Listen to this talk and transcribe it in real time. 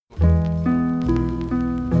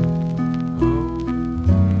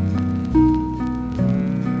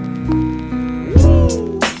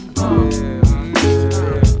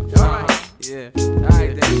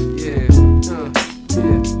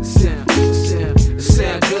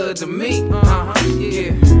to me.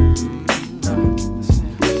 Yeah.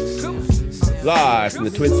 Live from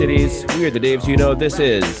the Twin Cities, we are the Daves you know. This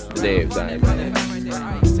is the Daves I know.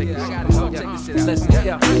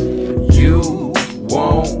 You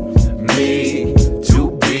want me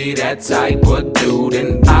to be that type of dude,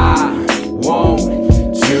 and I want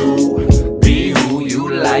to be who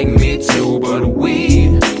you like me to, but we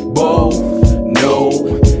both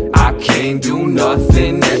know I can't do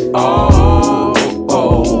nothing at all.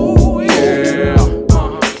 Oh, yeah.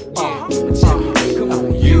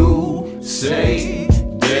 You say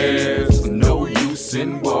there's no use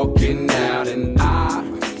in walking out, and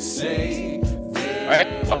I say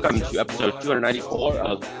Alright, welcome to episode 294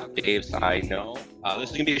 of Dave's I Know.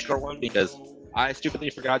 This is going to be a short one because I stupidly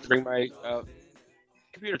forgot to bring my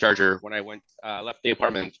computer charger when I left the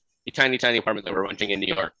apartment, the tiny apartment that we're renting in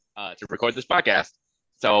New York, to record this podcast.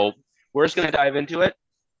 So we're just going to dive into it.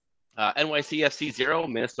 NYCFC 0,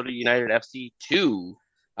 Minnesota United FC 2.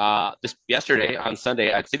 This yesterday on Sunday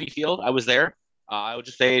at Citi Field. I was there. I would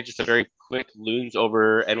just say just a very quick Loons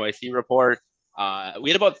over NYC report. We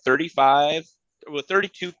had about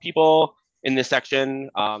 32 people in this section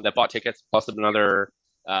that bought tickets, plus another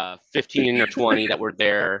 15 or 20 that were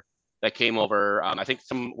there that came over. I think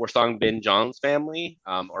some were Song Bin Jong's family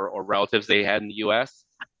or relatives they had in the U.S.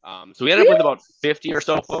 So we ended up with about 50 or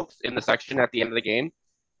so folks in the section at the end of the game,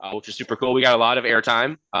 which is super cool. We got a lot of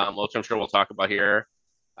airtime, which I'm sure we'll talk about here.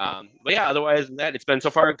 But yeah, otherwise than that, it's been so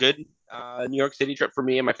far a good New York City trip for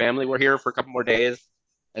me and my family. We're here for a couple more days,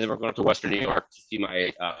 and then we're going to Western New York to see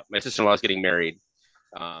my sister-in-law is getting married,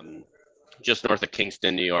 just north of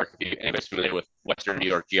Kingston, New York. If anybody's familiar with Western New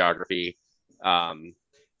York geography,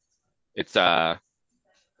 it's or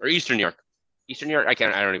Eastern New York. Eastern New York. I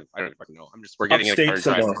don't even fucking know. We're getting in a car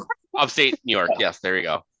drive. Upstate New York. Yes, there you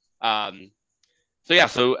go.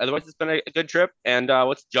 So otherwise it's been a good trip, and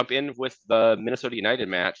let's jump in with the Minnesota United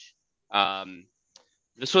match.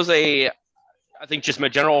 This was I think just my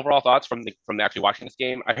general overall thoughts from actually watching this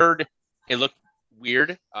game. I heard it looked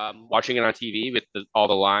weird watching it on TV with all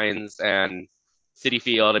the lines and Citi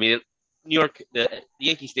Field. I mean, New York, the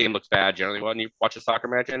Yankee Stadium looks bad generally when you watch a soccer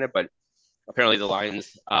match in it, but apparently the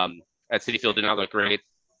lines at Citi Field did not look great.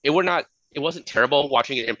 It wasn't terrible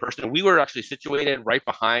watching it in person. We were actually situated right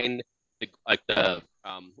behind the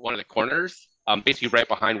one of the corners, basically right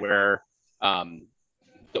behind where one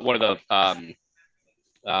of the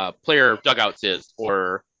player dugouts is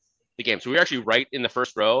for the game. So we were actually right in the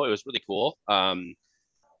first row. It was really cool.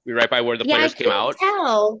 We were right by where the players came out.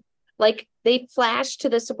 Tell, like they flashed to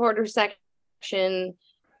the supporter section.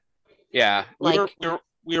 Yeah,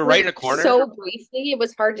 we were right in a corner. So briefly, it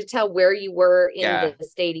was hard to tell where you were in the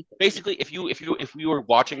stadium. Basically, if we were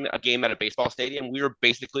watching a game at a baseball stadium, we were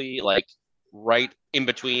basically like right in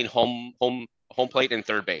between home plate and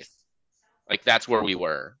third base. Like that's where we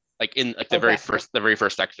were. Like in like the very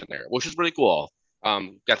first section there, which is really cool.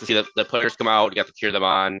 Got to see the players come out, got to cheer them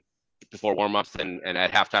on before warm-ups and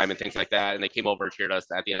at halftime and things like that. And they came over and cheered us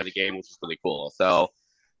at the end of the game, which was really cool. So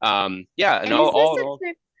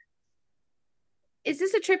is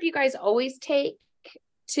this a trip you guys always take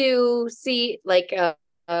to see like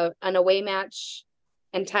an away match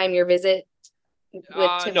and time your visit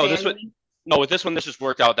with with this one, this just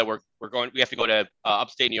worked out that we have to go to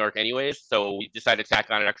upstate New York anyways. So we decided to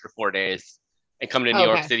tack on an extra 4 days and come to New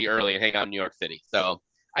York City early and hang out in New York City. So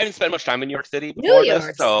I haven't spent much time in New York City before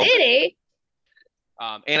this. So, City.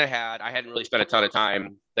 And I hadn't really spent a ton of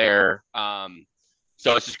time there.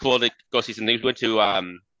 So it's just cool to go see some things. We went to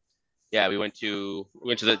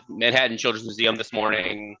the Manhattan Children's Museum this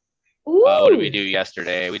morning. What did we do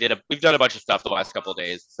yesterday? We've done a bunch of stuff the last couple of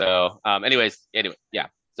days. So yeah.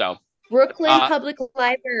 So Brooklyn Public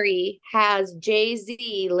Library has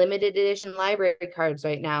Jay-Z limited edition library cards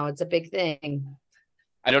right now. It's a big thing.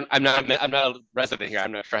 I'm not a resident here.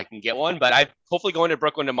 I'm not sure I can get one, but I'm hopefully going to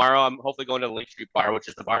Brooklyn tomorrow. I'm hopefully going to the Lake Street Bar, which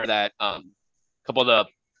is the bar that a couple of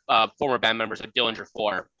the former band members of Dillinger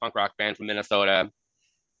 4, punk rock band from Minnesota,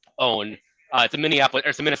 own. It's a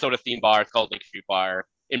Minnesota themed bar. It's called Lake Street Bar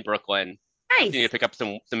in Brooklyn. Nice. I need to pick up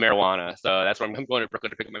some marijuana, so that's where I'm going to Brooklyn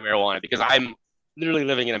to pick up my marijuana because I'm literally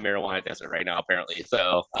living in a marijuana desert right now, apparently.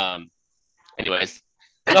 So, anyways,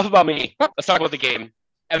 enough about me. Let's talk about the game.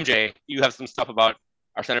 MJ, you have some stuff about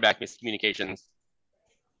our center back miscommunications.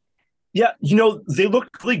 Yeah, they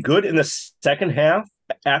looked really good in the second half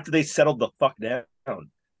after they settled the fuck down.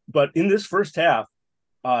 But in this first half,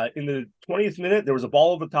 in the 20th minute, there was a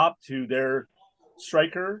ball over the top to their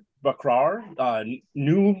striker, Bakrar,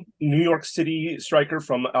 new New York City striker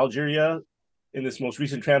from Algeria in this most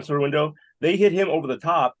recent transfer window. They hit him over the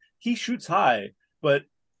top. He shoots high, but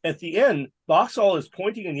at the end, Boxall is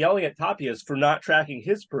pointing and yelling at Tapias for not tracking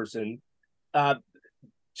his person.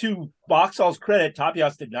 To Boxall's credit,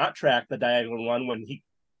 Tapias did not track the diagonal run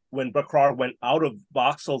when Bakrar went out of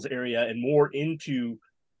Boxall's area and more into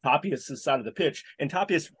Tapias' side of the pitch. And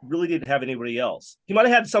Tapias really didn't have anybody else. He might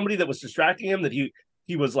have had somebody that was distracting him that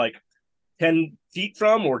he was like 10 feet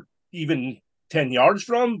from or even 10 yards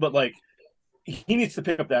from, but like he needs to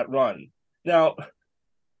pick up that run. Now,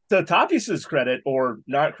 to Tapias' credit or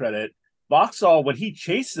not credit, Boxall, when he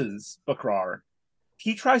chases Bakrar,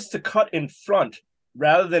 he tries to cut in front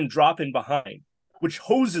rather than drop in behind, which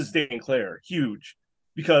hoses Dan Clare huge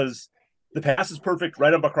because the pass is perfect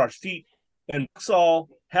right on Bakrar's feet. And Boxall,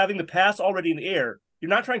 having the pass already in the air, you're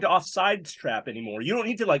not trying to offside trap anymore. You don't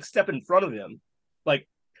need to like step in front of him. Like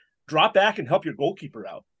drop back and help your goalkeeper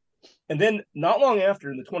out. And then not long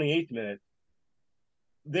after, in the 28th minute,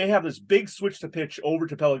 they have this big switch to pitch over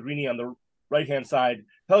to Pellegrini on the right-hand side.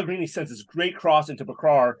 Pellegrini sends this great cross into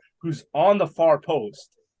Bakrar, who's on the far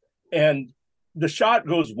post. And the shot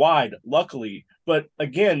goes wide, luckily. But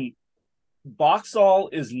again, Boxall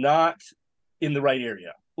is not in the right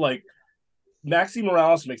area. Like, Maxi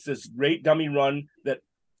Morales makes this great dummy run that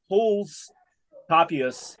pulls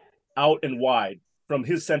Tapias out and wide from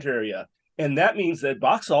his center area. And that means that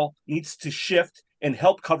Boxall needs to shift and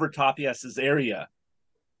help cover Tapias' area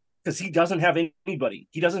because he doesn't have anybody.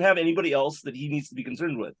 He doesn't have anybody else that he needs to be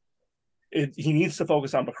concerned with. He needs to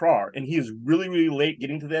focus on Bakrar, and he is really, really late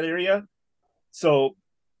getting to that area. So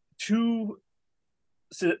 2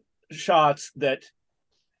 shots that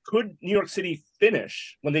could New York City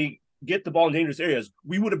finish when they get the ball in dangerous areas,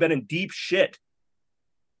 we would have been in deep shit.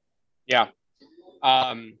 Yeah.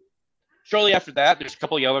 Shortly after that, there's a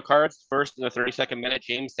couple of yellow cards. First, in the 32nd minute,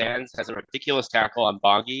 James Sands has a ridiculous tackle on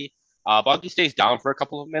Bongi. Bongi stays down for a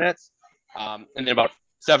couple of minutes. And then about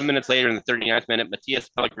 7 minutes later, in the 39th minute, Matias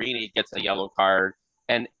Pellegrini gets a yellow card.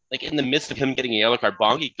 And like in the midst of him getting a yellow card,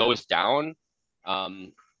 Bongi goes down.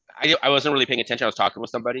 I wasn't really paying attention. I was talking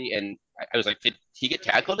with somebody, and I was like, did he get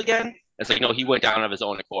tackled again? It's like, no, he went down of his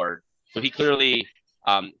own accord. So he clearly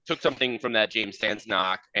took something from that James Sands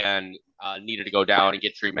knock and needed to go down and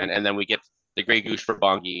get treatment. And then we get the Grey Goose for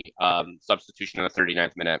Bongi substitution in the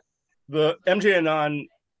 39th minute. The MJ Anon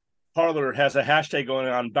parlor has a hashtag going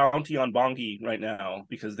on, bounty on Bongi, right now,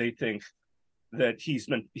 because they think that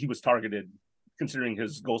he was targeted considering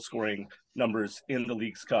his goal scoring numbers in the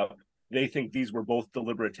League's Cup. They think these were both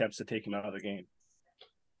deliberate attempts to take him out of the game.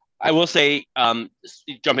 I will say,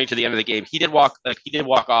 jumping to the end of the game, he did walk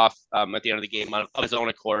off at the end of the game of his own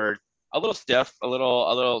accord, a little stiff, a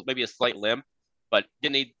little, maybe a slight limp, but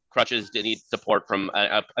didn't need crutches, didn't need support from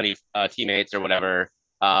any teammates or whatever.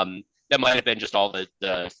 That might have been just all the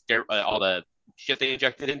shit they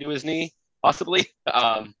injected into his knee, possibly,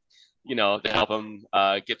 to help him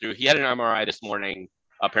get through. He had an MRI this morning,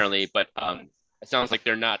 apparently, but it sounds like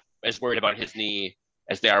they're not as worried about his knee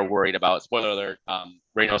as they are worried about, spoiler alert,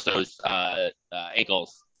 Reynoso's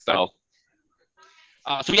ankles. So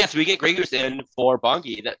we get Grey Goose in for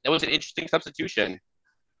Bongi. That was an interesting substitution.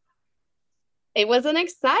 It was an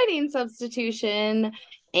exciting substitution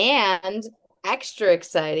and extra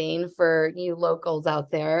exciting for you locals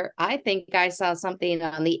out there. I think I saw something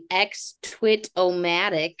on the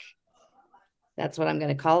X-Twit-O-Matic. That's what I'm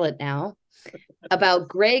going to call it now. About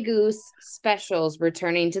Grey Goose specials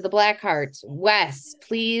returning to the Blackhearts. Wes,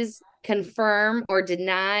 please confirm or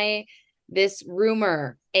deny this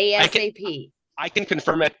rumor ASAP. I can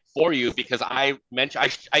confirm it for you because I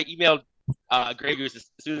emailed Grey Goose as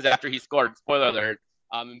soon as after he scored, spoiler alert,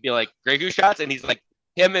 and be like, Grey Goose shots? And he's like,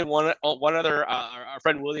 him and one other, our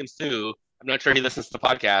friend William Sue, I'm not sure he listens to the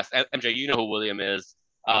podcast. MJ, you know who William is.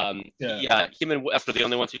 Him and Wes were the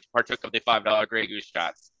only ones who partook of the $5 Grey Goose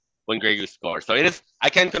shots when Grey Goose scores. So I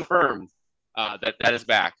can confirm that is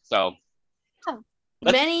back. So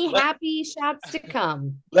many happy shots to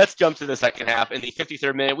come. Let's jump to the second half. In the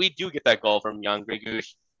 53rd minute, we do get that goal from young Grey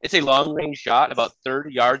Goose. It's a long range shot, about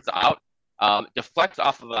 30 yards out. Deflects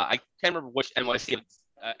off of I can't remember which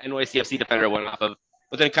NYCFC defender went off of,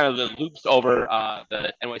 but then kind of loops over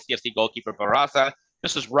the NYCFC goalkeeper Barasa.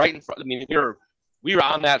 This was right in front. I mean, we were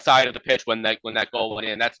on that side of the pitch when that goal went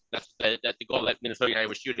in. That's the goal that Minnesota United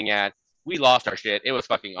was shooting at. We lost our shit. It was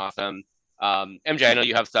fucking awesome. MJ, I know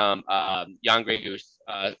you have some Jan Grey Goose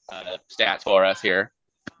stats for us here.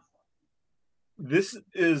 This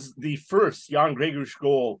is the first Jan Grey Goose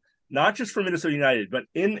goal, not just for Minnesota United, but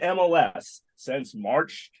in MLS since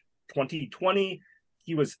March 2020.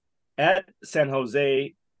 He was at San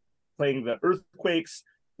Jose playing the Earthquakes,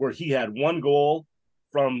 where he had one goal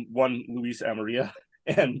from one Luis Amarilla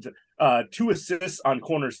and 2 assists on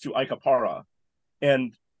corners to Ike Parra.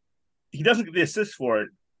 And he doesn't get the assist for it,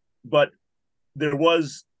 but there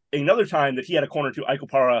was another time that he had a corner to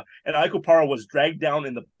Aikopara, and Aikopara was dragged down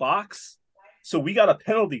in the box. So we got a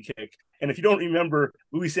penalty kick. And if you don't remember,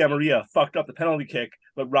 Luis Amarilla fucked up the penalty kick,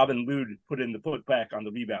 but Robin Lod put in the putback on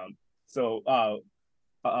the rebound. So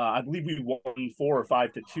I believe we won 4 or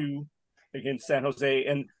 5-2 against San Jose.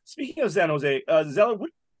 And speaking of San Jose, Zeller,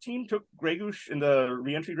 what team took Gregush in the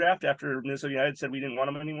reentry draft after Minnesota United said we didn't want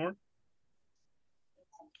him anymore?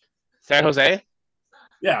 San Jose?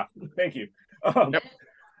 Yeah, thank you. Yep.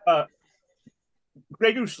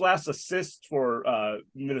 Gregush's last assist for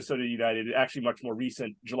Minnesota United, actually much more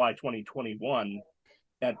recent, July 2021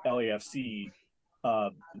 at LAFC.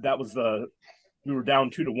 That was we were down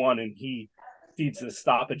 2-1, and he feeds the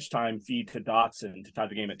stoppage time feed to Dotson to tie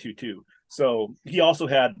the game at 2-2. So he also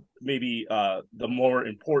had maybe the more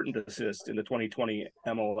important assist in the 2020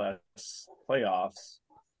 MLS playoffs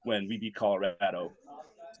when we beat Colorado.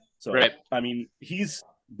 So, right. I mean, he's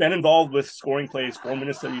been involved with scoring plays for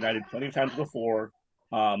Minnesota United plenty of times before.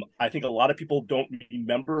 I think a lot of people don't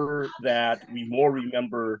remember that. We more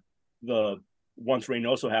remember once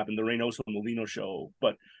Reynoso happened, the Reynoso-Molino show.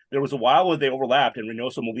 But there was a while where they overlapped, and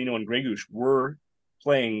Reynoso, Molino, and Gregush were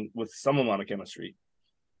playing with some amount of chemistry.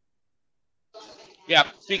 Yeah,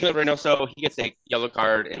 speaking of Reynoso, he gets a yellow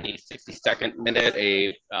card in the 62nd minute.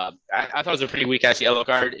 I thought it was a pretty weak-ass yellow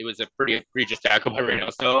card. It was a pretty egregious tackle by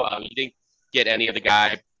Reynoso. He didn't get any of the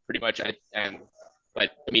guy pretty much, but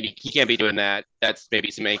I mean, he can't be doing that. That's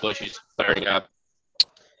maybe some ankle issues clearing up.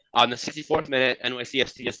 On the 64th minute,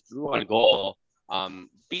 NYCFC just threw on goal.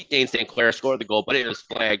 Beat Dane St. Clair, scored the goal, but it was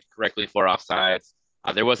flagged correctly for offsides.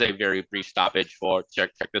 There was a very brief stoppage for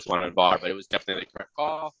check this one on VAR, but it was definitely the correct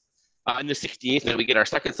call. In the 68th minute, we get our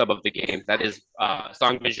second sub of the game. That is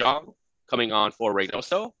Song Bijong coming on for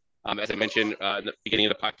Reynoso. As I mentioned in the beginning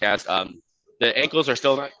of the podcast, the ankles are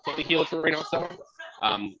still not fully healed for Reynoso.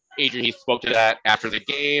 Adrian, he spoke to that after the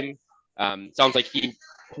game. Sounds like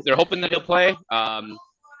they're hoping that he'll play. I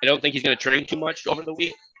don't think he's going to train too much over the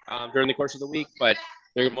week, during the course of the week, but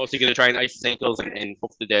they're mostly going to try and ice his ankles and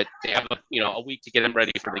hopefully that they have a week to get him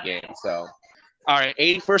ready for the game. So, all right,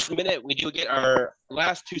 81st minute, we do get our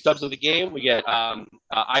last two subs of the game. We get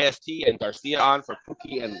IST and Garcia on for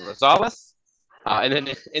Pookie and Rosales. And then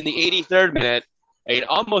in the 83rd minute, an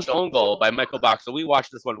almost own goal by Michael Bach. So we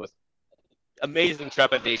watched this one with amazing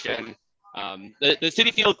trepidation. The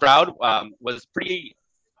City Field crowd was pretty.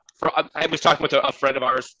 I was talking with a friend of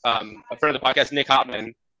ours, a friend of the podcast, Nick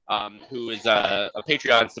Hopman, who is a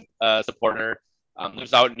Patreon supporter,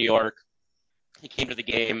 lives out in New York. He came to the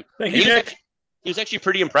game. Thank you, Nick. He was actually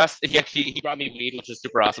pretty impressed. He brought me weed, which is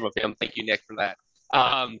super awesome of him. Thank you, Nick, for that.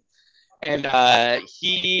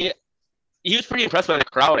 He was pretty impressed by the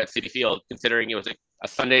crowd at Citi Field, considering it was a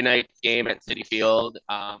Sunday night game at Citi Field.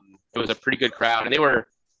 It was a pretty good crowd, and they were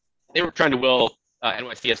trying to will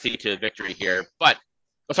NYCFC to victory here. But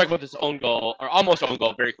let's talk about this own goal, or almost own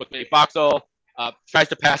goal, very quickly. Boxall tries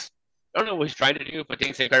to pass. I don't know what he's trying to do, but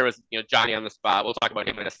Dane St. Clair was Johnny on the spot. We'll talk about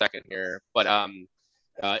him in a second here. But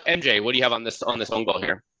MJ, what do you have on this own goal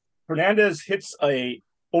here? Hernandez hits a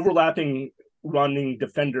overlapping running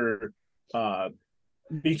defender,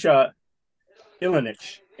 Bicha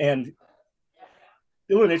Ilinic, and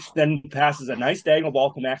Ilinic then passes a nice diagonal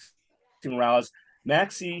ball to Maxi Morales.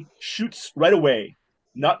 Maxi shoots right away,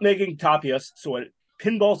 nutmegging Tapias, so it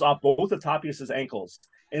pinballs off both of Tapias' ankles,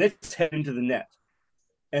 and it's heading into the net.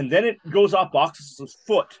 And then it goes off Box's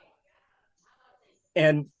foot.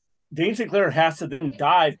 And Dane St. Clair has to then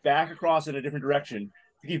dive back across in a different direction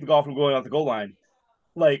to keep the ball from going out the goal line.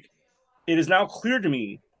 Like, it is now clear to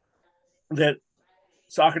me that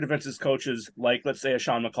soccer defenses coaches, like, let's say, a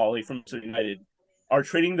Sean McCauley from United, are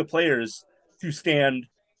training the players to stand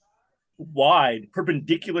wide,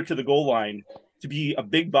 perpendicular to the goal line, to be a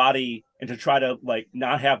big body and to try to, like,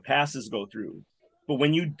 not have passes go through. But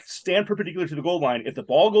when you stand perpendicular to the goal line, if the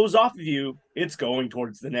ball goes off of you, it's going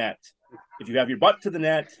towards the net. If you have your butt to the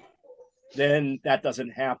net, then that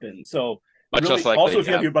doesn't happen. So really, also, if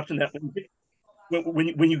you have your butt to the net,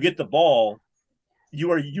 when you get the ball,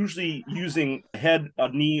 you are usually using a head, a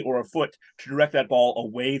knee, or a foot to direct that ball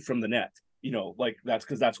away from the net. Like that's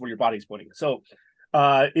because that's where your body's pointing. So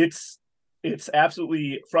it's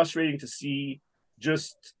absolutely frustrating to see.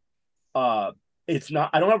 Just it's not.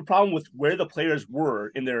 I don't have a problem with where the players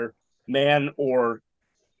were in their man or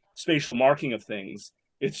spatial marking of things.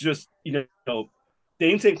 It's just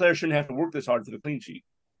Dane St. Clair shouldn't have to work this hard for the clean sheet.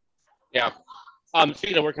 Yeah.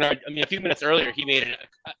 Speaking of working hard, I mean, a few minutes earlier, he made an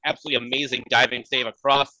absolutely amazing diving save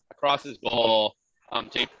across his goal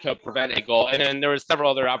to prevent a goal. And then there was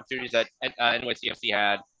several other opportunities that NYCFC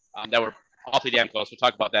had that were awfully damn close. We'll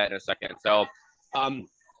talk about that in a second. So,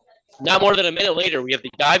 not more than a minute later, we have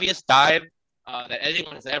the diviest dive that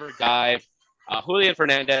anyone has ever dived. Julian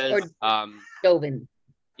Fernandez. Dovin.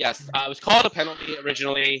 Yes, it was called a penalty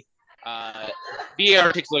originally.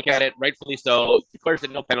 VAR takes a look at it, rightfully so. Declares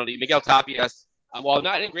it no penalty. Miguel Tapias, while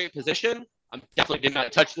not in a great position, definitely did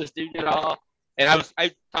not touch this dude at all. And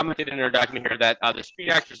I commented in our document here that the Screen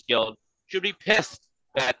Actors Guild should be pissed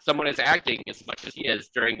that someone is acting as much as he is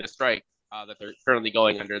during the strike that they're currently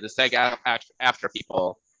going under. The SAG-AFTRA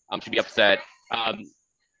people should be upset.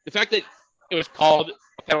 The fact that it was called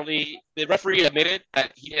a penalty, the referee admitted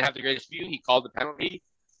that he didn't have the greatest view. He called the penalty,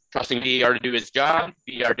 trusting VAR to do his job.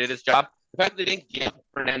 VAR did his job. The fact that they didn't give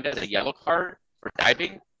Fernandez a yellow card for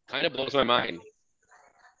diving kind of blows my mind.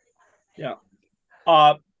 Yeah.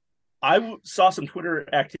 I saw some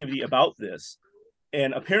Twitter activity about this,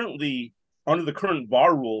 and apparently under the current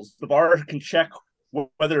VAR rules, the VAR can check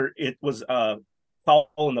whether it was a foul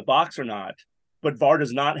in the box or not, but VAR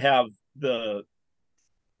does not have the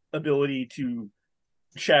ability to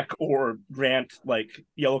check or grant like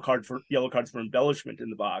yellow cards for embellishment in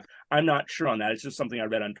the box. I'm not sure on that. It's just something I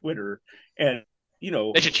read on Twitter, and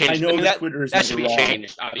they should change. I know that Twitter is that should be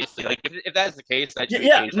changed. Obviously, like if that's the case, that should be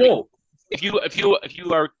changed. No. If you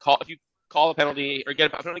call a penalty or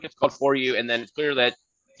get a penalty gets called for you, and then it's clear that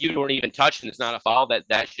you weren't even touched and it's not a foul,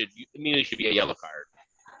 that should immediately be a yellow card.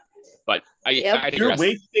 But you're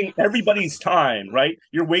wasting everybody's time, right?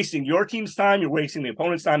 You're wasting your team's time. You're wasting the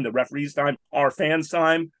opponent's time, the referee's time, our fans'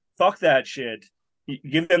 time. Fuck that shit.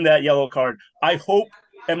 Give them that yellow card. I hope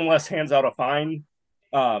MLS hands out a fine.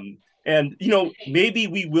 And, maybe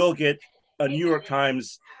we will get a New York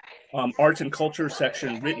Times arts and culture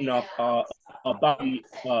section written up about the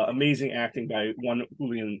amazing acting by one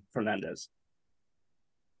Julian Fernandez.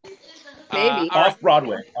 Maybe. Off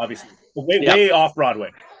Broadway, obviously. Way off Broadway.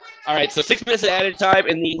 All right, so 6 minutes of added time.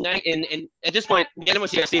 And at this point, the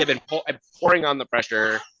NYCFC have been pouring on the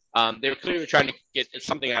pressure. They were clearly trying to get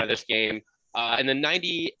something out of this game. In the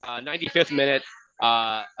 95th minute,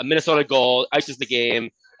 a Minnesota goal ices the game.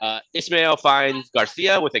 Ismail finds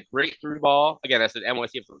Garcia with a great through ball. Again, as the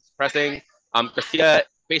NYCFC was pressing. Garcia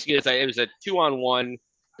basically it was a 2-on-1.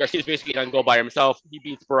 Garcia's basically on goal by himself. He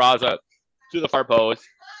beats Barraza to the far post.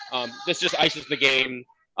 This just ices the game.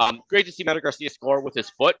 Great to see Matt Garcia score with his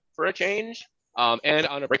foot for a change, and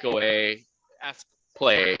on a breakaway-esque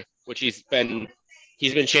play, which he's been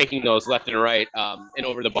shanking those left and right and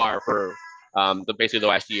over the bar for basically the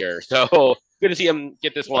last year. So good to see him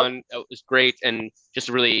get this one. It was great, and just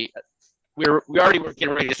really, we already were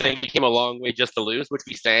getting ready to sing "We Came a Long Way Just to Lose," which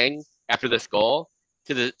we sang after this goal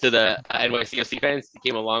to the NYCFC fans. "We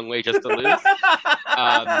came a long way just to lose."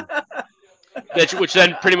 Which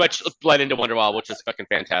then pretty much bled into Wonderwall, which is fucking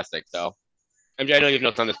fantastic. So, MJ, I know you have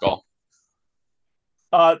notes on this goal.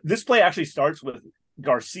 This play actually starts with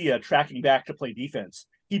Garcia tracking back to play defense.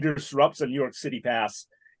 He disrupts a New York City pass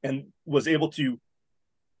and was able to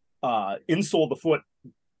insole the foot,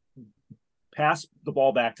 pass the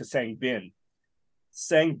ball back to Sang Bin.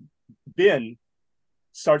 Sang Bin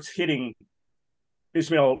starts hitting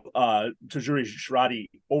Ismail Tajuri Shradi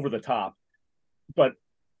over the top, but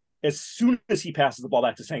as soon as he passes the ball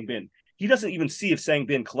back to Sang Bin, he doesn't even see if Sang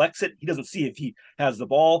Bin collects it. He doesn't see if he has the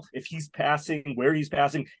ball, if he's passing, where he's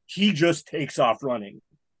passing. He just takes off running.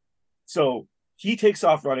 So he takes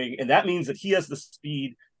off running, and that means that he has the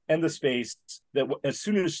speed and the space that as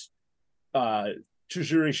soon as Tajuri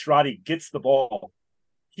Shradi gets the ball,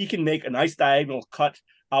 he can make a nice diagonal cut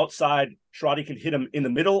outside. Shradi can hit him in the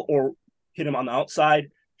middle or hit him on the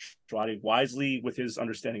outside. Shradi wisely, with his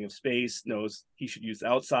understanding of space, knows he should use the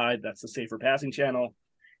outside. That's the safer passing channel.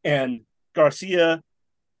 And Garcia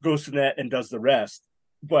goes to net and does the rest.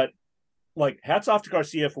 But hats off to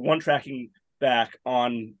Garcia for one, tracking back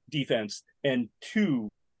on defense, and two,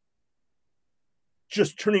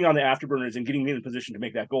 just turning on the afterburners and getting in a position to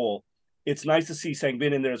make that goal. It's nice to see Sang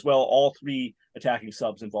Bin in there as well. All three attacking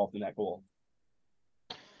subs involved in that goal.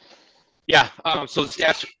 Yeah. So the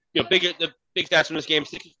stats, the big stats from this game: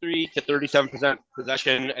 63 to 37%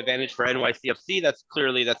 possession advantage for NYCFC. That's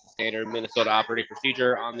the standard Minnesota operating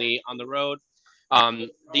procedure on the road.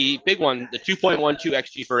 The big one, the 2.12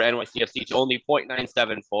 xG for NYCFC to only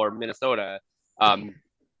 0.97 for Minnesota.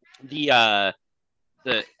 The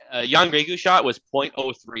Jan Regu shot was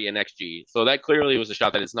 0.03 in xG, so that clearly was a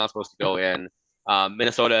shot that is not supposed to go in.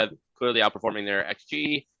 Minnesota clearly outperforming their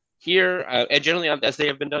xG here, and generally as they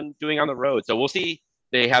have been doing on the road. So we'll see.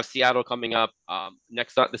 They have Seattle coming up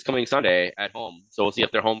this coming Sunday at home. So we'll see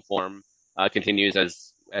if their home form continues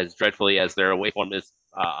as dreadfully as their away form is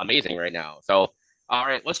amazing right now. So All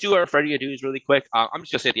right, let's do our Freddie Adu's really quick. I'm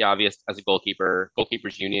just gonna say the obvious as a goalkeeper.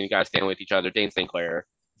 Goalkeepers union, got to stand with each other. Dane St. Clair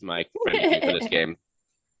is my Freddie Adu for this game.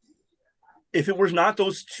 If it was not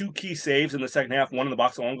those two key saves in the second half, one in the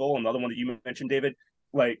box own goal and the other one that you mentioned, David,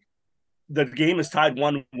 like the game is tied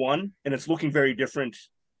 1-1 and it's looking very different,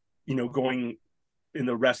 going in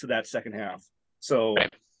the rest of that second half. So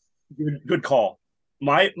Right. good call.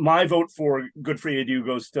 My vote for good for Adu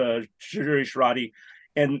goes to Tajuri Shradi,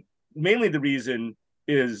 and mainly the reason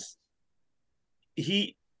is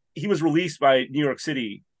he was released by New York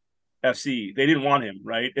City FC. They didn't want him,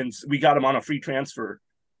 right? And we got him on a free transfer.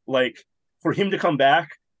 Like, for him to come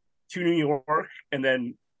back to New York and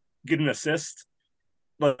then get an assist,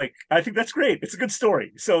 like, I think that's great. It's a good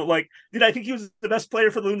story. So, like, did I think he was the best player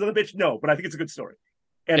for the Loons on the pitch? No, but I think it's a good story.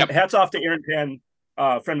 And hats off to Aaron Penn,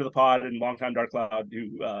 friend of the pod and longtime Dark Cloud,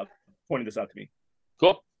 who pointed this out to me.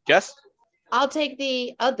 Cool. Jess? I'll take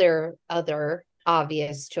the other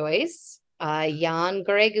obvious choice. Jan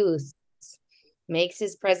Gregus makes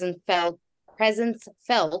his presence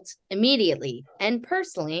felt immediately. And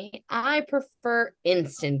personally, I prefer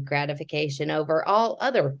instant gratification over all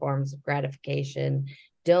other forms of gratification.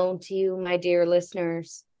 Don't you, my dear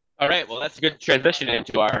listeners? All right, well, that's a good transition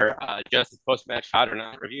into our Jess's post-match hot or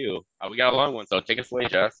not review. We got a long one, so take us away,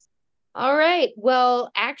 Jess. All right.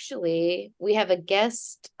 Well, actually, we have a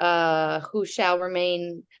guest who shall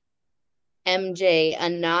remain MJ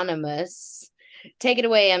anonymous. Take it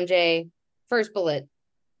away, MJ. First bullet.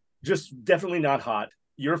 Just definitely not hot.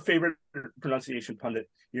 Your favorite pronunciation pundit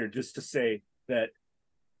here, just to say that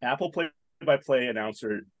Apple play-by-play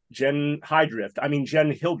announcer Jen Hildreth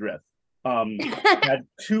had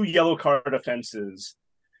 2 yellow card offenses,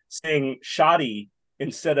 saying shoddy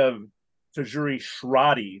instead of Tajuri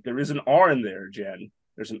Shradi. There is an R in there, Jen.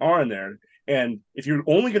 There's an R in there. And if you're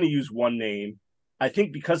only going to use one name, I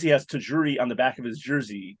think because he has Tajuri on the back of his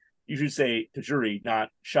jersey, you should say Tajuri, not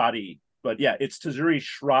Shoddy. But yeah, it's Tajuri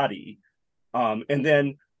Shradi. And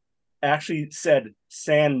then actually said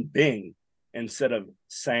San Bing instead of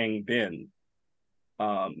Sang Bin.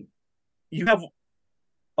 You have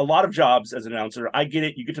a lot of jobs as an announcer. I get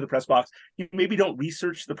it. You get to the press box. You maybe don't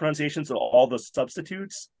research the pronunciations of all the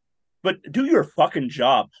substitutes, but do your fucking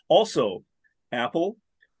job. Also, Apple,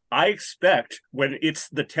 I expect when it's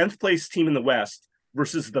the 10th place team in the West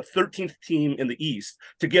versus the 13th team in the East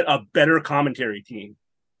to get a better commentary team.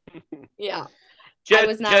 Yeah. I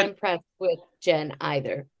was not impressed with Jen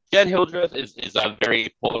either. Jen Hildreth is a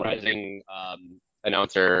very polarizing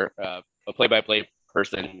announcer, a play-by-play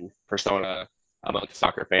persona amongst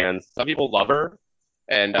soccer fans. Some people love her,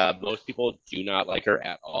 and most people do not like her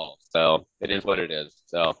at all. So it is what it is.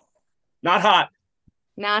 So not hot.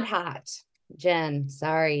 Not hot. Jen,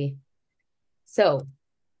 sorry. So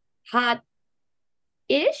hot-ish,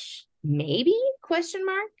 maybe? Question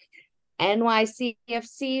mark.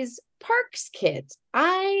 NYCFC's Parks kit.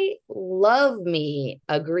 I love me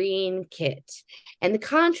a green kit, and the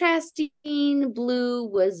contrasting blue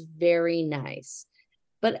was very nice.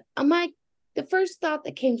 But the first thought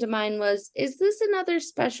that came to mind was, is this another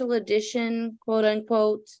special edition, quote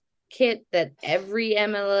unquote, kit that every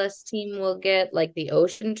MLS team will get, like the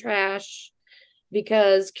ocean trash?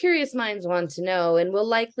 Because curious minds want to know, and will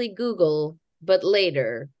likely Google, but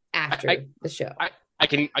later after the show. I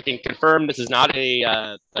can confirm this is not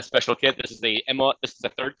a special kit. This is a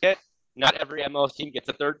third kit. Not every MLS team gets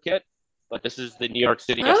a third kit, but this is the New York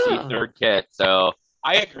City FC third kit. So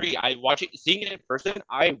I agree. Seeing it in person,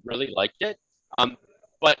 I really liked it.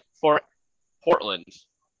 But for Portland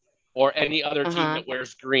or any other team that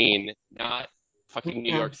wears green, not fucking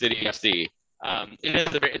New York City FC,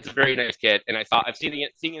 it's a very nice kit. And I've seen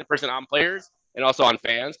it in person on players and also on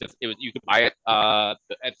fans, because you could buy it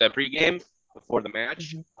at the pregame before the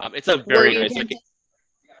match. It's a very nice kit.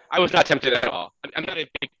 I was not tempted at all. I'm not a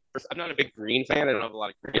big green fan. I don't have a lot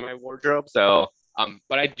of green in my wardrobe, so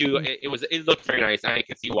but I do. It looked very nice, and I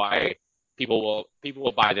can see why people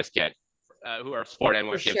will buy this kit who are sport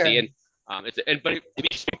NYCFC. Sure. But it'd be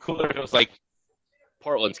just cooler if it was like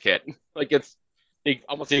Portland's kit, like it's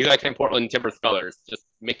almost the exact same Portland Timbers colors. Just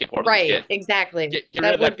make it Portland's kit. Right, exactly. Get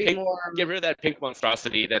rid of that pink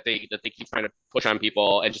monstrosity that they keep trying to push on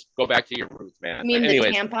people, and just go back to your roots, man. You mean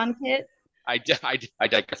the tampon kit? I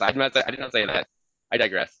digress. I did not say that. I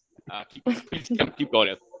digress. Keep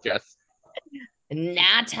going, Jess.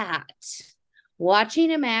 Not hot.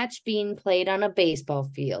 Watching a match being played on a baseball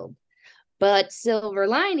field. But silver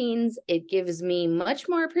linings, it gives me much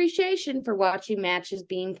more appreciation for watching matches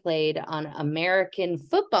being played on American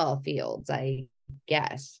football fields, I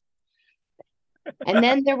guess. And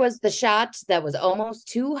then there was the shot that was almost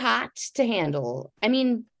too hot to handle. I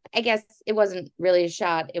mean, I guess it wasn't really a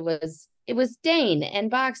shot. It was Dane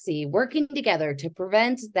and Boxy working together to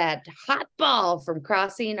prevent that hot ball from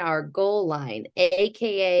crossing our goal line,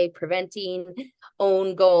 aka preventing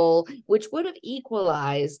own goal, which would have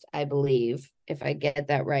equalized, I believe, if I get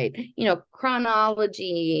that right. You know,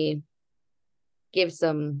 chronology gives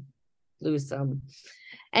some, lose some.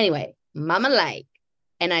 Anyway, Mama like,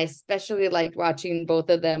 and I especially liked watching both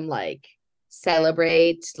of them like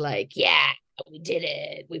celebrate, like, yeah, we did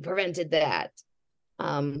it. We prevented that.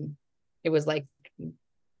 It was like,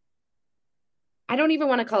 I don't even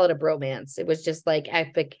want to call it a bromance. It was just like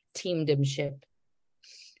epic teamdomship.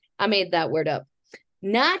 I made that word up.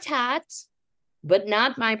 Not hot, but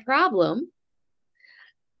not my problem.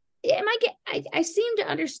 I seem to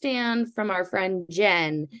understand from our friend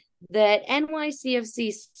Jen that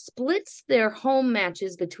NYCFC splits their home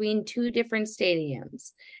matches between 2 different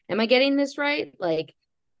stadiums. Am I getting this right? Like,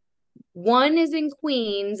 one is in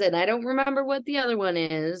Queens, and I don't remember what the other one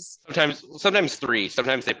is. Sometimes 3.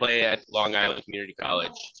 Sometimes they play at Long Island Community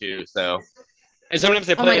College too. So, and sometimes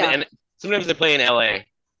they play in LA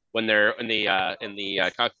when they're in the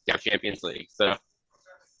CONCACAF Champions League. So,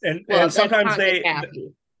 and sometimes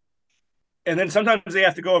and then sometimes they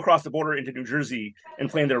have to go across the border into New Jersey and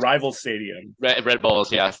play in their rival stadium. Red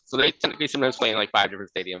Bulls, yeah. So they sometimes play in like 5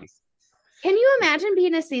 different stadiums. Can you imagine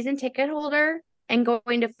being a season ticket holder and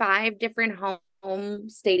going to 5 different home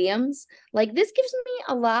stadiums? Like, this gives me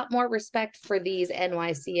a lot more respect for these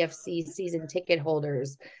NYCFC season ticket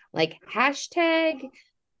holders. Like, hashtag,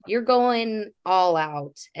 you're going all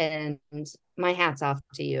out, and my hat's off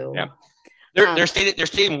to you. Yeah. Their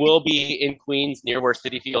stadium will be in Queens, near where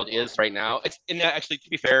Citi Field is right now. It's actually, to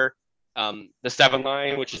be fair, the 7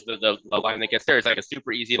 line, which is the line that gets there, is like a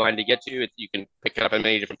super easy line to get to. You can pick it up in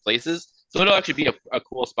many different places, so it'll actually be a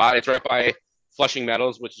cool spot. It's right by Flushing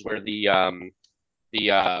Meadows, which is where the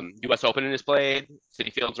U.S. Open is played.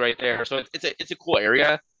 Citi Field's right there, so it's a cool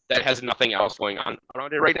area that has nothing else going on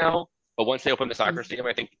around it right now. But once they open the soccer stadium,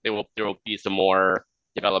 I think there will be some more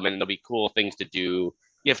development, and there'll be cool things to do.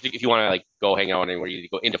 If you want to like go hang out anywhere, you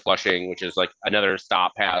go into Flushing, which is like another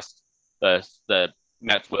stop past the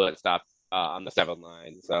Mets Willett stop on the 7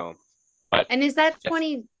 line. So, and is that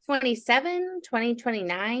 2027,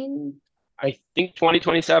 2029? I think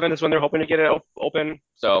 2027 is when they're hoping to get it open.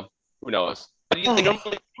 So who knows? But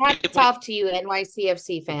Hats off to you,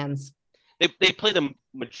 NYCFC fans. They play the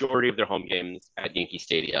majority of their home games at Yankee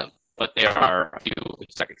Stadium, but there are a few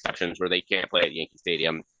exceptions where they can't play at Yankee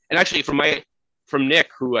Stadium. And actually, from Nick,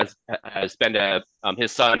 who has been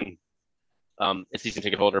his son, a season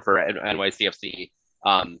ticket holder for NYCFC.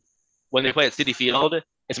 When they play at Citi Field,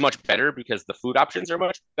 it's much better because the food options are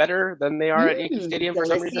much better than they are at Yankee Stadium for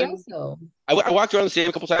some reason. I walked around the stadium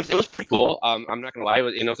a couple times. It was pretty cool. I'm not gonna lie.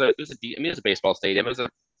 It's a baseball stadium.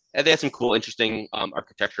 They had some cool, interesting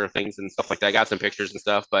architecture things and stuff like that. I got some pictures and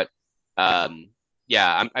stuff, but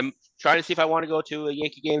yeah, I'm trying to see if I want to go to a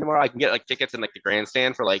Yankee game tomorrow. I can get like tickets in like the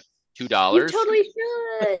grandstand for like $2. You totally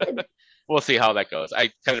should. We'll see how that goes. I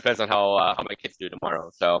kind of depends on how my kids do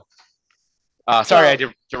tomorrow. So, sorry, I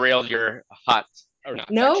derailed your hot or not.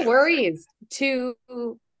 No worries. To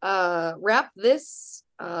wrap this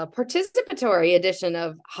participatory edition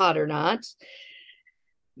of Hot or Not,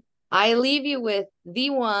 I leave you with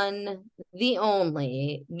the one, the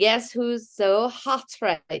only. Guess who's so hot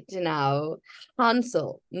right now?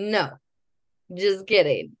 Hansel. No, just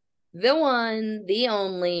kidding. The one, the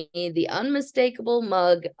only, the unmistakable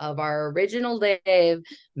mug of our original Dave,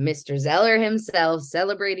 Mr. Zeller himself,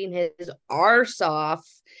 celebrating his arse off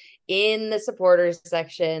in the supporters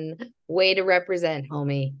section. Way to represent,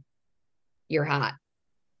 homie. You're hot.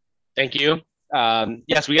 Thank you.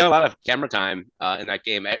 Yes, we got a lot of camera time in that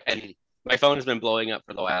game, and my phone has been blowing up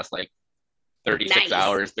for the last like 36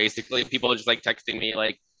 hours. Basically, people are just like texting me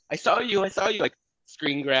like, I saw you, like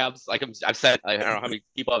screen grabs. Like I've sent, I don't know how many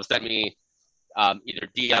people have sent me either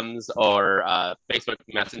DMs or Facebook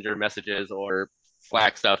Messenger messages or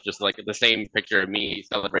Slack stuff, just like the same picture of me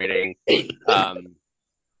celebrating.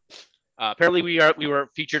 Apparently, we were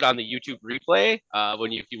featured on the YouTube replay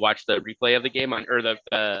if you watch the replay of the game or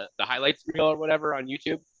the highlights reel or whatever on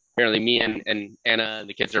YouTube. Apparently, me and Anna and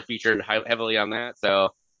the kids are featured heavily on that. So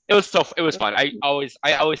it was fun. I always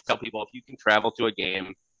tell people, if you can travel to a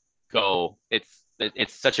game, go.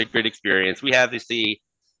 It's such a great experience. We have to see,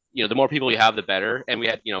 the more people we have, the better. And we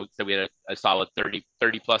had, so we had a solid 30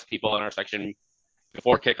 plus people in our section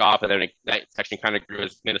before kickoff, and then that section kind of grew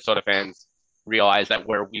as Minnesota fans realized that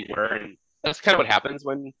where we were, and that's kind of what happens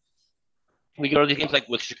when we go to these games. Like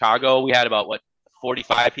with Chicago, we had about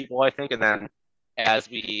 45 people, I think, and then as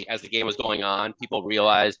the game was going on, people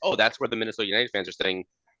realized, oh, that's where the Minnesota United fans are sitting.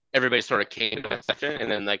 everybody sort of came to that section,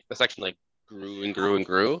 and then like the section like grew and grew and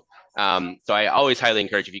grew. So I always highly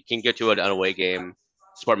encourage, if you can get to an away game,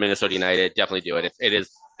 support Minnesota United. Definitely do it. It is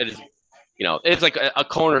it's like a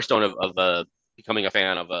cornerstone of becoming a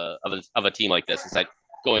fan of a team like this. It's like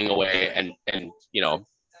going away and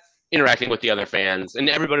interacting with the other fans, and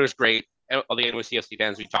everybody was great. All the NYCFC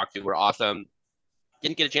fans we talked to were awesome.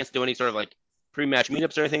 Didn't get a chance to do any sort of like pre-match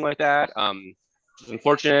meetups or anything like that. Which is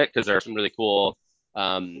unfortunate because there are some really cool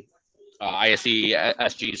ISC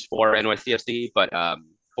SGs for NYCFC, but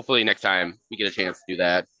hopefully next time we get a chance to do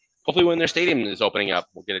that. Hopefully when their stadium is opening up,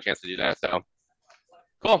 we'll get a chance to do that. So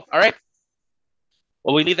cool. All right.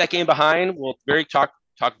 Well, we leave that game behind. We'll talk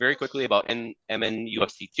very quickly about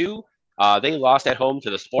MNUFC 2. They lost at home to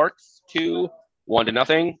the Sports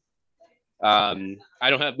 1-0. I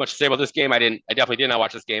don't have much to say about this game. I definitely did not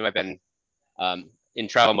watch this game. I've been in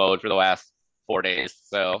travel mode for the last 4 days.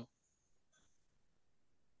 So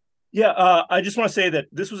yeah, I just want to say that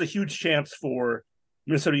this was a huge chance for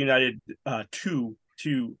Minnesota United to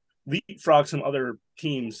leapfrog some other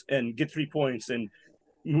teams and get 3 points and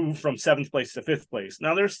move from 7th place to 5th place.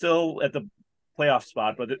 Now they're still at the playoff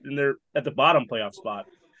spot, but they're at the bottom playoff spot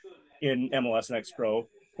in MLS Next Pro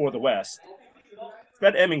for the West.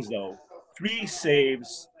 Fred Emmings, though, 3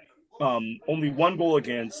 saves, only 1 goal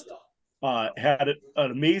against, had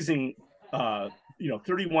an amazing,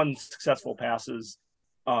 31 successful passes.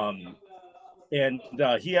 And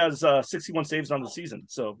he has 61 saves on the season.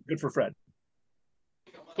 So good for Fred.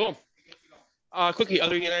 Cool. Quickly,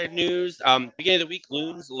 other United news. Beginning of the week,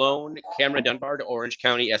 Loons loaned Cameron Dunbar to Orange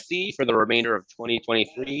County SC for the remainder of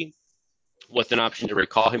 2023 with an option to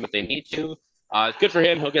recall him if they need to. Good for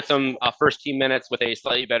him. He'll get some first team minutes with a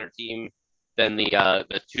slightly better team than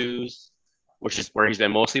the twos, which is where he's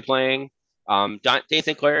been mostly playing. Dane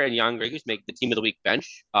St. Clair and Jan Gregus make the team of the week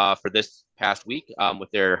bench for this past week with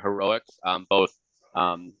their heroics, both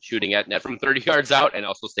shooting at net from 30 yards out and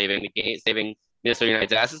also saving Minnesota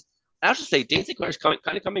United's asses. I'll just say Dane St. Clair is kind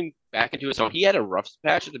of coming back into his own. He had a rough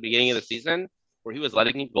patch at the beginning of the season where he was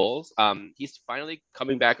letting in goals. He's finally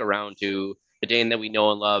coming back around to the Dane that we know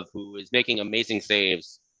and love, who is making amazing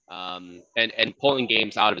saves and pulling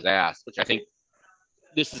games out of his ass, which I think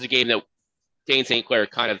this is a game that Dane St. Clair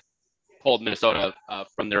kind of pulled Minnesota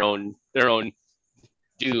from their own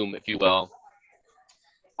doom, if you will.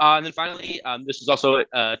 And then finally, this was also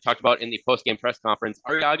talked about in the post-game press conference.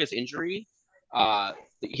 Arriaga's injury,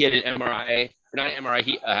 he had an MRI, or not an MRI,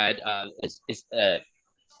 he had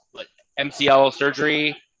MCL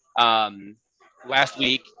surgery last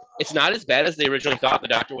week. It's not as bad as they originally thought. The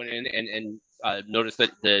doctor went in and noticed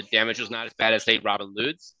that the damage was not as bad as, say, Robin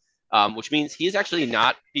Lutz, which means he's actually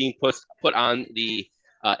not being put on the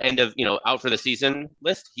end of, out for the season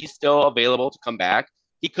list. He's still available to come back.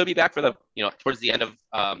 He could be back for the, towards the end of,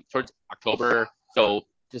 towards October. So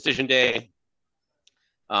decision day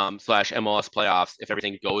 / MLS playoffs, if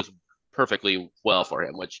everything goes perfectly well for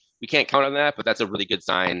him, which we can't count on that, but that's a really good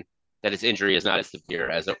sign that his injury is not as severe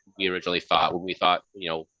as we originally thought, when we thought,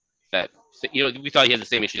 that, we thought he had the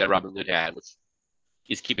same issue that Robin Lute had, which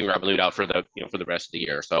is keeping Robin Lute out for the, for the rest of the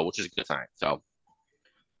year. So, which is a good sign. So,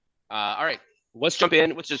 all right, let's jump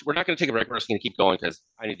in. We're not going to take a break. We're just going to keep going because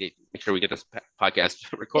I need to make sure we get this podcast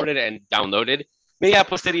recorded and downloaded.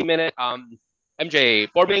 Minneapolis City Minute.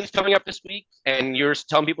 MJ, board meeting's coming up this week, and you're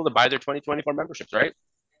telling people to buy their 2024 memberships, right?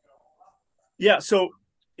 Yeah. So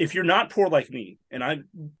if you're not poor like me, and I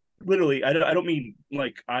don't mean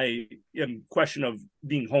like I am question of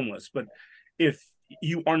being homeless, but if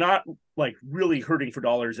you are not like really hurting for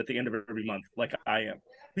dollars at the end of every month, like I am,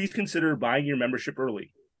 please consider buying your membership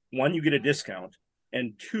early. 1, you get a discount,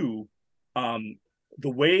 and 2, the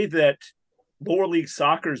way that lower league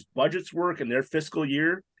soccer's budgets work in their fiscal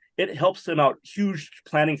year, it helps them out huge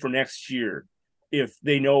planning for next year if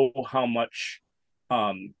they know how much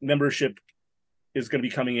membership is going to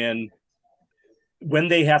be coming in, when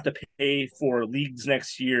they have to pay for leagues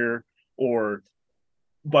next year, or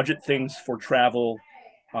budget things for travel,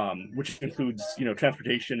 which includes,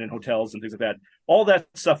 transportation and hotels and things like that. All that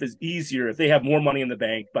stuff is easier if they have more money in the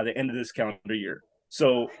bank by the end of this calendar year.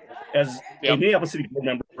 So as a Minneapolis City board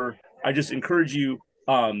member, I just encourage you,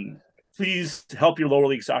 please help your lower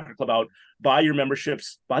league soccer club out. Buy your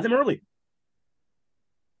memberships, buy them early.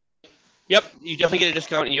 Yep, you definitely get a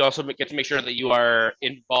discount, and you also get to make sure that you are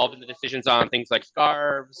involved in the decisions on things like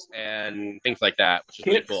scarves and things like that, which is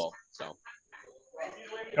really cool. So,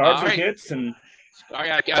 scarves and kits, and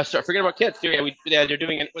forget about kits too. Yeah, they're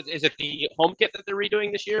doing it. Is it the home kit that they're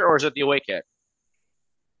redoing this year, or is it the away kit?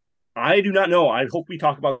 I do not know. I hope we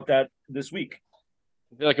talk about that this week.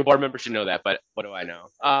 I feel like a board member should know that, but what do I know?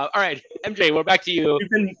 All right, MJ, we're back to you.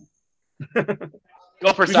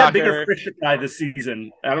 Go for We've soccer. had bigger fish to fry this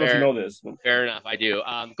season. I don't know if you know this. Fair enough, I do.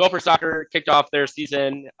 Go for soccer kicked off their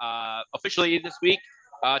season officially this week.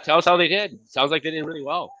 Tell us how they did. Sounds like they did really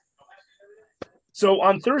well. So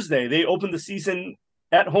on Thursday, they opened the season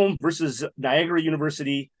at home versus Niagara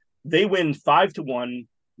University. They win 5-1.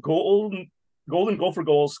 Golden Gopher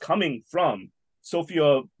goals coming from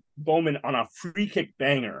Sophia Bowman on a free kick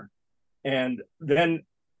banger. And then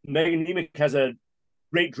Megan Nemec has a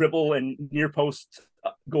great dribble and near post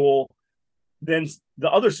goal. Then the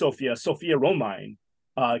other Sophia Romine,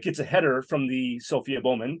 gets a header from the Sophia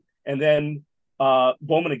Bowman. And then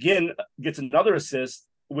Bowman again gets another assist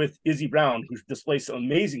with Izzy Brown, who displays some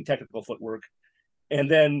amazing technical footwork. And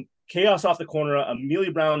then chaos off the corner.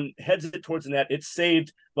 Amelia Brown heads it towards the net. It's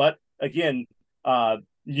saved. But again,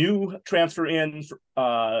 new transfer in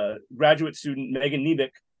graduate student Megan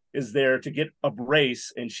Nemec is there to get a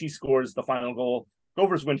brace, and she scores the final goal.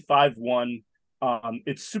 Gophers win 5-1.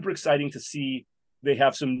 It's super exciting to see. They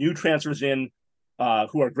have some new transfers in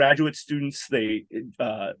who are graduate students. They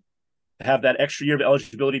have that extra year of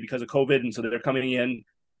eligibility because of COVID, and so they're coming in.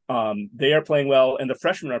 They are playing well, and the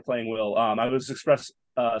freshmen are playing well. I was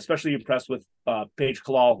especially impressed with Paige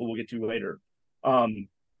Kalal, who we'll get to later.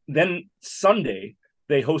 Then Sunday,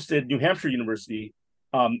 they hosted New Hampshire University.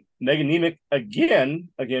 Megan Nemec, again,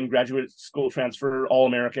 graduate school transfer,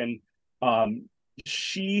 All-American.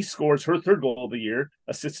 She scores her third goal of the year,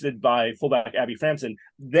 assisted by fullback Abby Franson.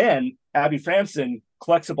 Then Abby Franson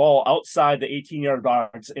collects a ball outside the 18-yard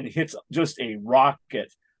box and hits just a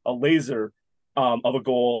rocket, a laser of a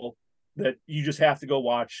goal that you just have to go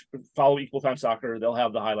watch. Follow Equal Time Soccer. They'll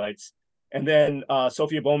have the highlights. And then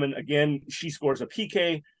Sophia Bowman, again, she scores a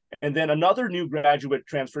PK. And then another new graduate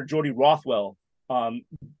transfer, Jody Rothwell,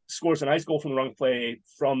 scores a nice goal from the run play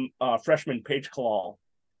from freshman Paige Kalal.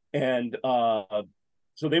 And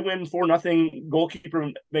so they win 4-0.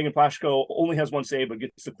 Goalkeeper Megan Plashko only has one save, but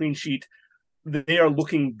gets the clean sheet. They are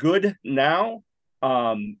looking good now.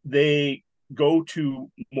 They go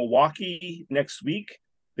to Milwaukee next week.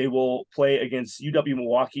 They will play against UW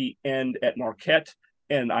Milwaukee and at Marquette.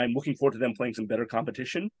 And I'm looking forward to them playing some better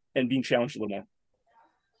competition and being challenged a little more.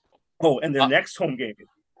 Oh, and their next home game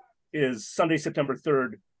is Sunday, September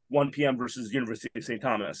 3rd, 1 p.m. versus University of St.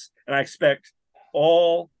 Thomas. And I expect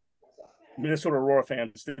all Minnesota Aurora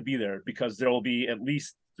fans to be there because there will be at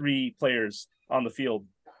least 3 players on the field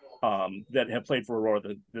that have played for Aurora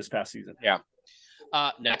this past season. Yeah.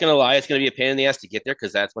 Not going to lie, it's going to be a pain in the ass to get there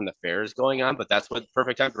because that's when the fair is going on, but that's what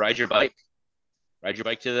perfect time to ride your bike. Ride your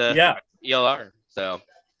bike to the ELR. So,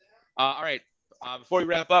 all right. Before we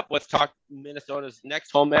wrap up, let's talk Minnesota's next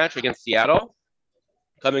home match against Seattle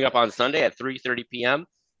coming up on Sunday at 3:30 p.m.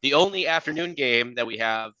 The only afternoon game that we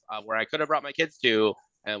have where I could have brought my kids to,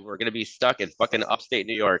 and we're going to be stuck in fucking upstate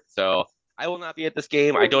New York. So I will not be at this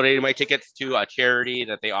game. I donated my tickets to a charity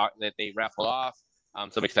that they raffle off.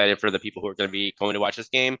 So I'm excited for the people who are going to be going to watch this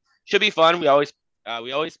game. Should be fun. We always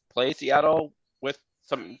play Seattle with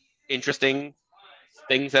some interesting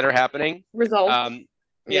things that are happening. Results.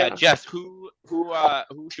 Yeah, Jess, who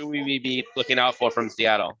should we be looking out for from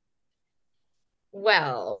Seattle?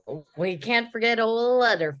 Well, we can't forget old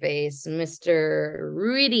Leatherface, Mr.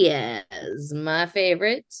 Ruidiaz, my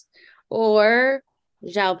favorite. Or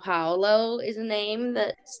João Paulo is a name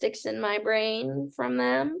that sticks in my brain from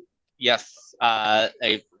them. Yes, a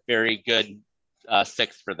very good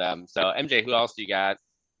 6 for them. So, MJ, who else do you got?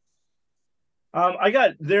 I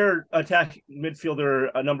got their attack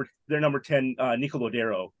midfielder, their number 10, Nico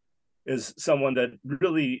Lodero, is someone that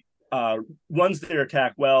really runs their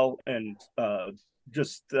attack well and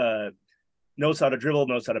just knows how to dribble,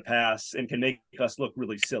 knows how to pass, and can make us look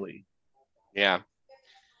really silly. Yeah.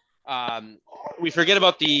 We forget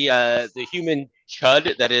about the human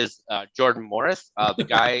chud that is Jordan Morris, the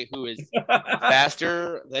guy who is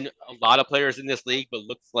faster than a lot of players in this league, but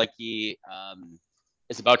looks like he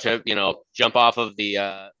is about to, jump off of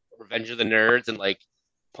the Revenge of the Nerds and like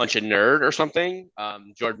punch a nerd or something.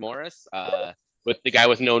 Jordan Morris, with the guy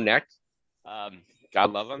with no neck.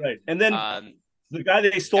 God love him. Right, and then the guy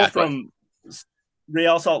they stole from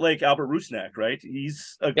Real Salt Lake, Albert Rusnak, right?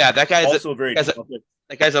 He's that guy's also very.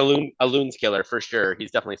 That guy's a Loons killer for sure.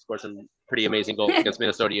 He's definitely scored some pretty amazing goals against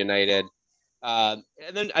Minnesota United. And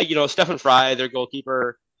then Stephen Fry, their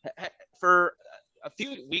goalkeeper, for a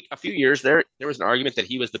few years there was an argument that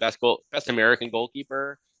he was the best American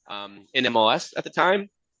goalkeeper in MLS at the time.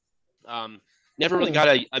 Never really got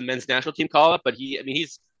a men's national team call up, but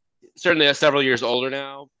he's certainly several years older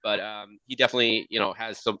now, but he definitely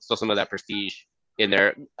has some of that prestige in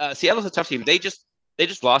there. Seattle's a tough team. They they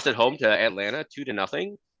just lost at home to Atlanta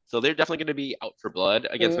 2-0. So they're definitely going to be out for blood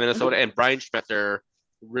against Mhm. Minnesota. And Brian Schmetzer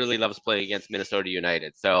really loves playing against Minnesota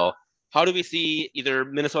United. So how do we see either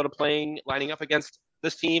Minnesota lining up against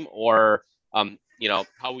this team, or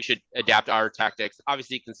how we should adapt our tactics?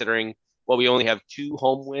 Obviously, considering we only have 2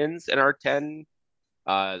 home wins in our 10,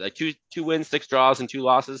 like two wins, 6 draws, and 2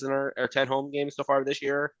 losses in our 10 home games so far this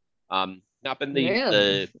year. Not been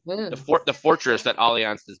Really? the fortress that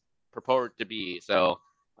Allianz is purported to be. So,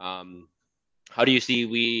 how do you see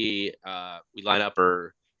we line up,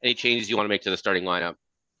 or any changes you want to make to the starting lineup?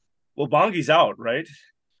 Well, Bongi's out, right?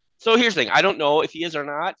 So here's the thing. I don't know if he is or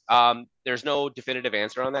not. There's no definitive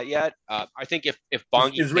answer on that yet. I think if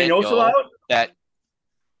Bongi Is can't Reynoso go, out? that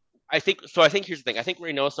I think so. I think here's the thing. I think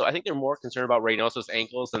Reynoso. I think they're more concerned about Reynoso's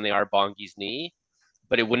ankles than they are Bongi's knee.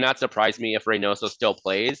 But it would not surprise me if Reynoso still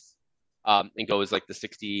plays, and goes like the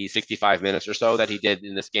 60, 65 minutes or so that he did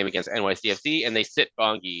in this game against NYCFC, and they sit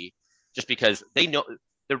Bongi just because they know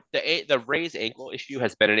the Ray's ankle issue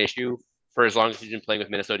has been an issue for as long as he's been playing with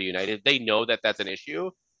Minnesota United. They know that that's an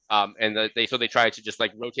issue, and they try to just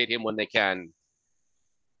like rotate him when they can.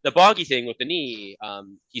 The Bongi thing with the knee,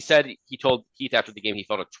 he told Keith after the game he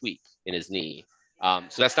felt a tweak in his knee,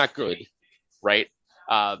 so that's not good, right?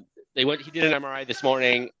 He did an MRI this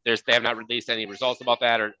morning. They have not released any results about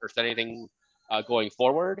that, or said anything going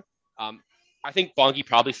forward. I think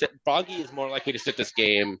Bongi is more likely to sit this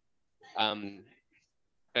game. And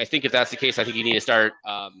I think if that's the case, I think you need to start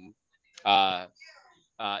Ismail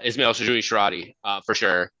Sharawi for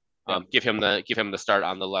sure. Give him the start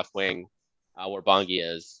on the left wing where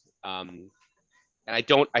Bongi is. And I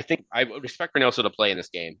think I would expect Reynoso to play in this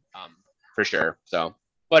game for sure. So,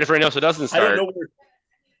 but if Reynoso doesn't start, I don't know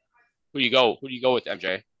who do you go with,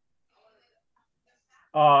 MJ?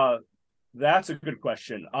 That's a good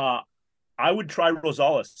question. I would try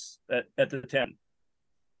Rosales at the 10.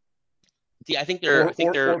 See, I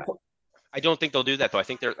don't think they'll do that though. I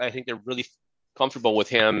think they're really comfortable with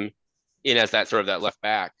him in as that sort of that left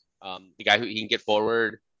back. The guy who he can get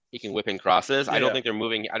forward, he can whip in crosses. Yeah. I don't think they're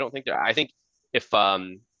moving. I think if not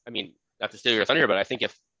to steal your thunder, but I think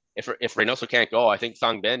if Reynoso can't go, I think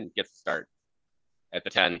Song Bin gets the start at the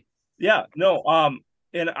 10. Yeah, no.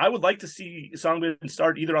 And I would like to see Song Bin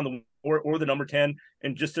start either on the or the number 10,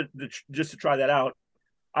 and just to try that out.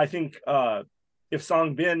 I think if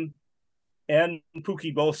Song Bin and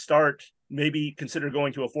Pookie both start, maybe consider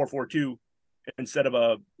going to a 4-4-2 instead of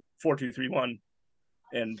a 4-2-3-1,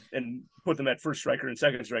 and put them at first striker and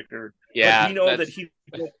second striker. Yeah, but we know that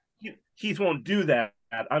Heath won't do that.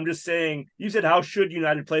 I'm just saying, you said, how should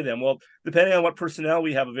United play them? Well, depending on what personnel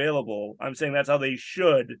we have available, I'm saying that's how they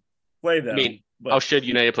should play them. I mean, how should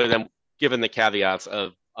United play them given the caveats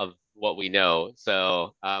of what we know?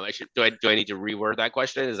 So do I need to reword that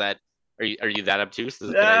question? Are you that obtuse?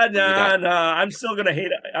 No. I'm still gonna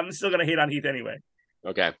hate on Heath anyway.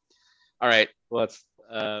 Okay. All right. Well,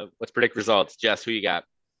 let's predict results. Jess, who you got?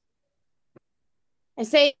 I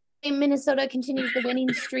say Minnesota continues the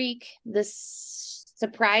winning streak, this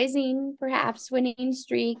surprising perhaps winning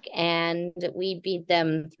streak, and we beat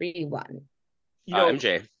them 3-1.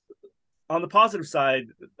 MJ. On the positive side,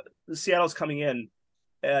 Seattle's coming in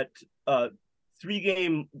at a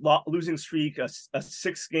 3-game losing streak, a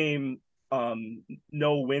 6-game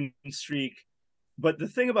no win streak. But the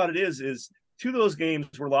thing about it is 2 of those games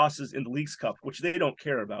were losses in the Leagues Cup, which they don't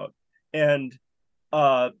care about. And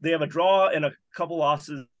they have a draw and a couple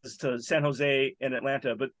losses to San Jose and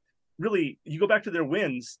Atlanta. But really, you go back to their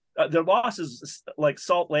wins, their losses like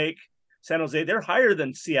Salt Lake, San Jose, they're higher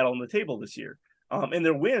than Seattle on the table this year. And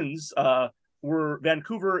their wins were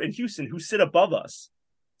Vancouver and Houston, who sit above us.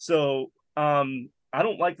 So I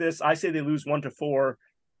don't like this. I say they lose 1-4.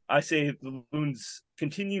 I say the Loons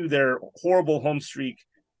continue their horrible home streak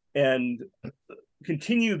and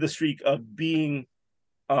continue the streak of being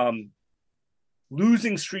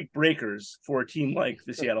losing streak breakers for a team like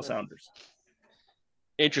the Seattle Sounders.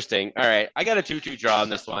 Interesting. All right. I got a 2-2 draw on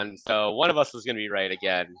this one. So one of us was going to be right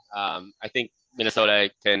again. I think Minnesota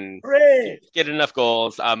can get enough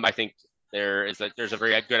goals. I think there's a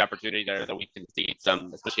very good opportunity there that we can see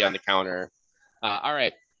some, especially on the counter. All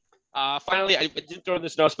right. Finally, I didn't throw in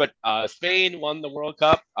this notes, but Spain won the World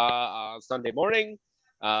Cup on Sunday morning.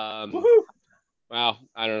 Woohoo! Well,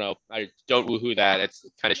 I don't know. I don't woohoo that. It's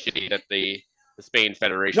kind of shitty that the Spain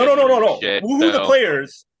Federation. No. Shit, woohoo the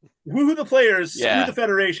players. Woohoo the players. Yeah. Woohoo the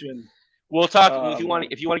Federation. We'll talk if you want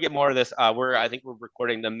to get more of this. I think we're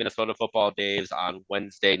recording the Minnesota Football Days on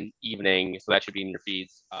Wednesday evening, so that should be in your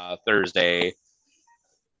feeds Thursday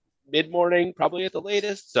mid morning, probably at the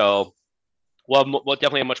latest. So we'll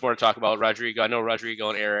definitely have much more to talk about. Rodrigo, I know Rodrigo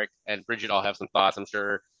and Eric and Bridget all have some thoughts. I'm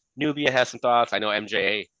sure Nubia has some thoughts. I know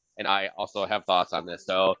MJ and I also have thoughts on this.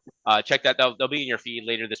 So check that. They'll be in your feed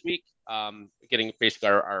later this week. Getting basically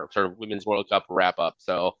our sort of Women's World Cup wrap up.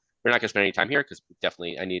 So we're not going to spend any time here because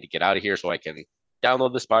definitely I need to get out of here so I can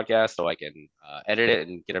download this podcast so I can edit it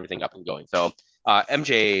and get everything up and going. So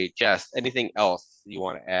MJ, Jess, anything else you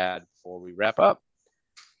want to add before we wrap up?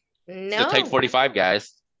 No. It's a tight 45,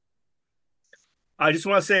 guys. I just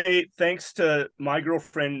want to say thanks to my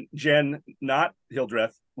girlfriend, Jen, not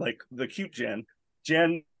Hildreth, like the cute Jen.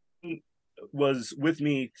 Jen was with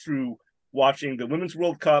me through watching the Women's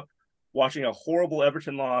World Cup, watching a horrible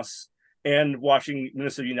Everton loss, and watching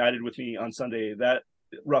Minnesota United with me on Sunday. That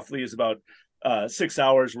roughly is about 6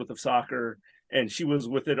 hours worth of soccer, and she was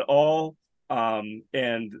with it all.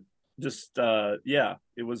 And just,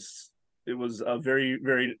 it was a very,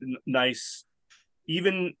 very nice.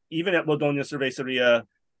 Even at Lodonia Cerveceria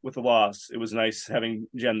with the loss, it was nice having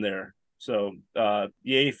Jen there. So,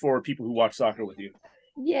 yay for people who watch soccer with you.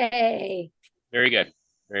 Yay. Very good.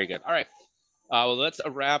 Very good. All right. Well, let's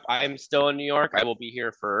wrap. I'm still in New York. I will be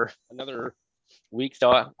here for another week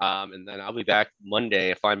still. And then I'll be back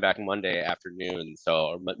Monday, flying back Monday afternoon. So,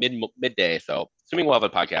 or midday. So, assuming we'll have a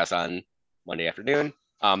podcast on Monday afternoon.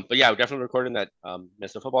 But yeah, we're definitely recording that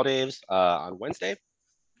Minnesota Football Days on Wednesday,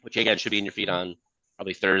 which again should be in your feed on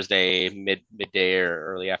probably Thursday, midday or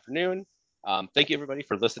early afternoon. Thank you everybody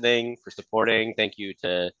for listening, for supporting. Thank you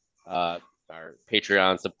to our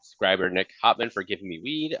Patreon subscriber Nick Hopman for giving me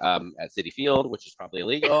weed at Citi Field, which is probably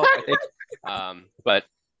illegal, I think. But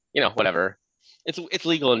you know, whatever. It's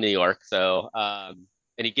legal in New York. So and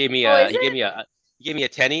he gave me a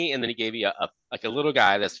tenny, and then he gave me a little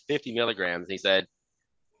guy that's 50 milligrams. And he said,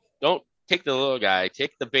 "Don't take the little guy,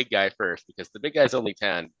 take the big guy first, because the big guy's only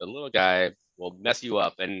 10. The little guy will mess you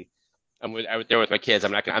up." And I was there with my kids. I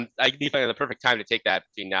need to find the perfect time to take that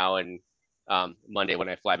between now and Monday when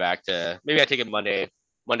I fly back to. Maybe I take it Monday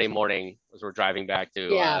morning as we're driving back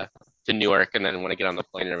to Newark, and then when I get on the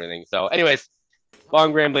plane and everything. So, anyways,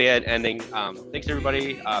 long rambly ending. Thanks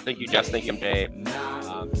everybody. Thank you, Jess. Thank you, MJ.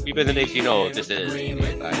 We've been the Nation. You know this is.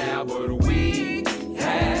 Now, but we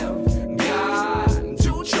have got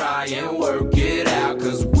to try and work it out,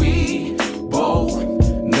 'cause we both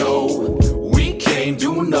know we can't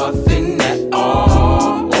do nothing at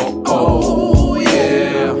all. Oh,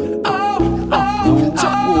 yeah.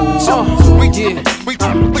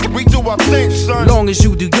 We do our thing, son. Long as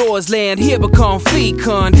you do yours, land here become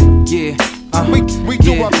fecund. Yeah. We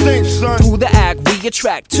do our thing, son. Through the act, we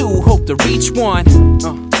attract two, hope to reach one.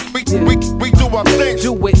 We do our thing.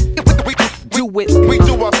 Do it. We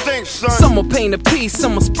do our thing, son. Some will paint a piece,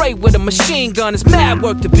 some will spray with a machine gun. It's mad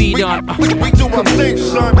work to be done. We do our thing,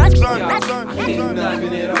 son. I can't do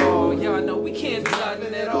nothing at all. Y'all know we can't do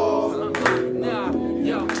nothing at all. Nah,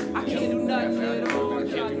 yo, I can't do nothing at all.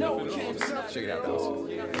 Y'all know we can't do nothing at all.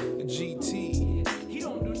 GT, He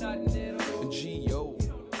don't do nothing at all. G.O.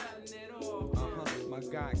 My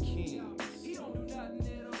guy King.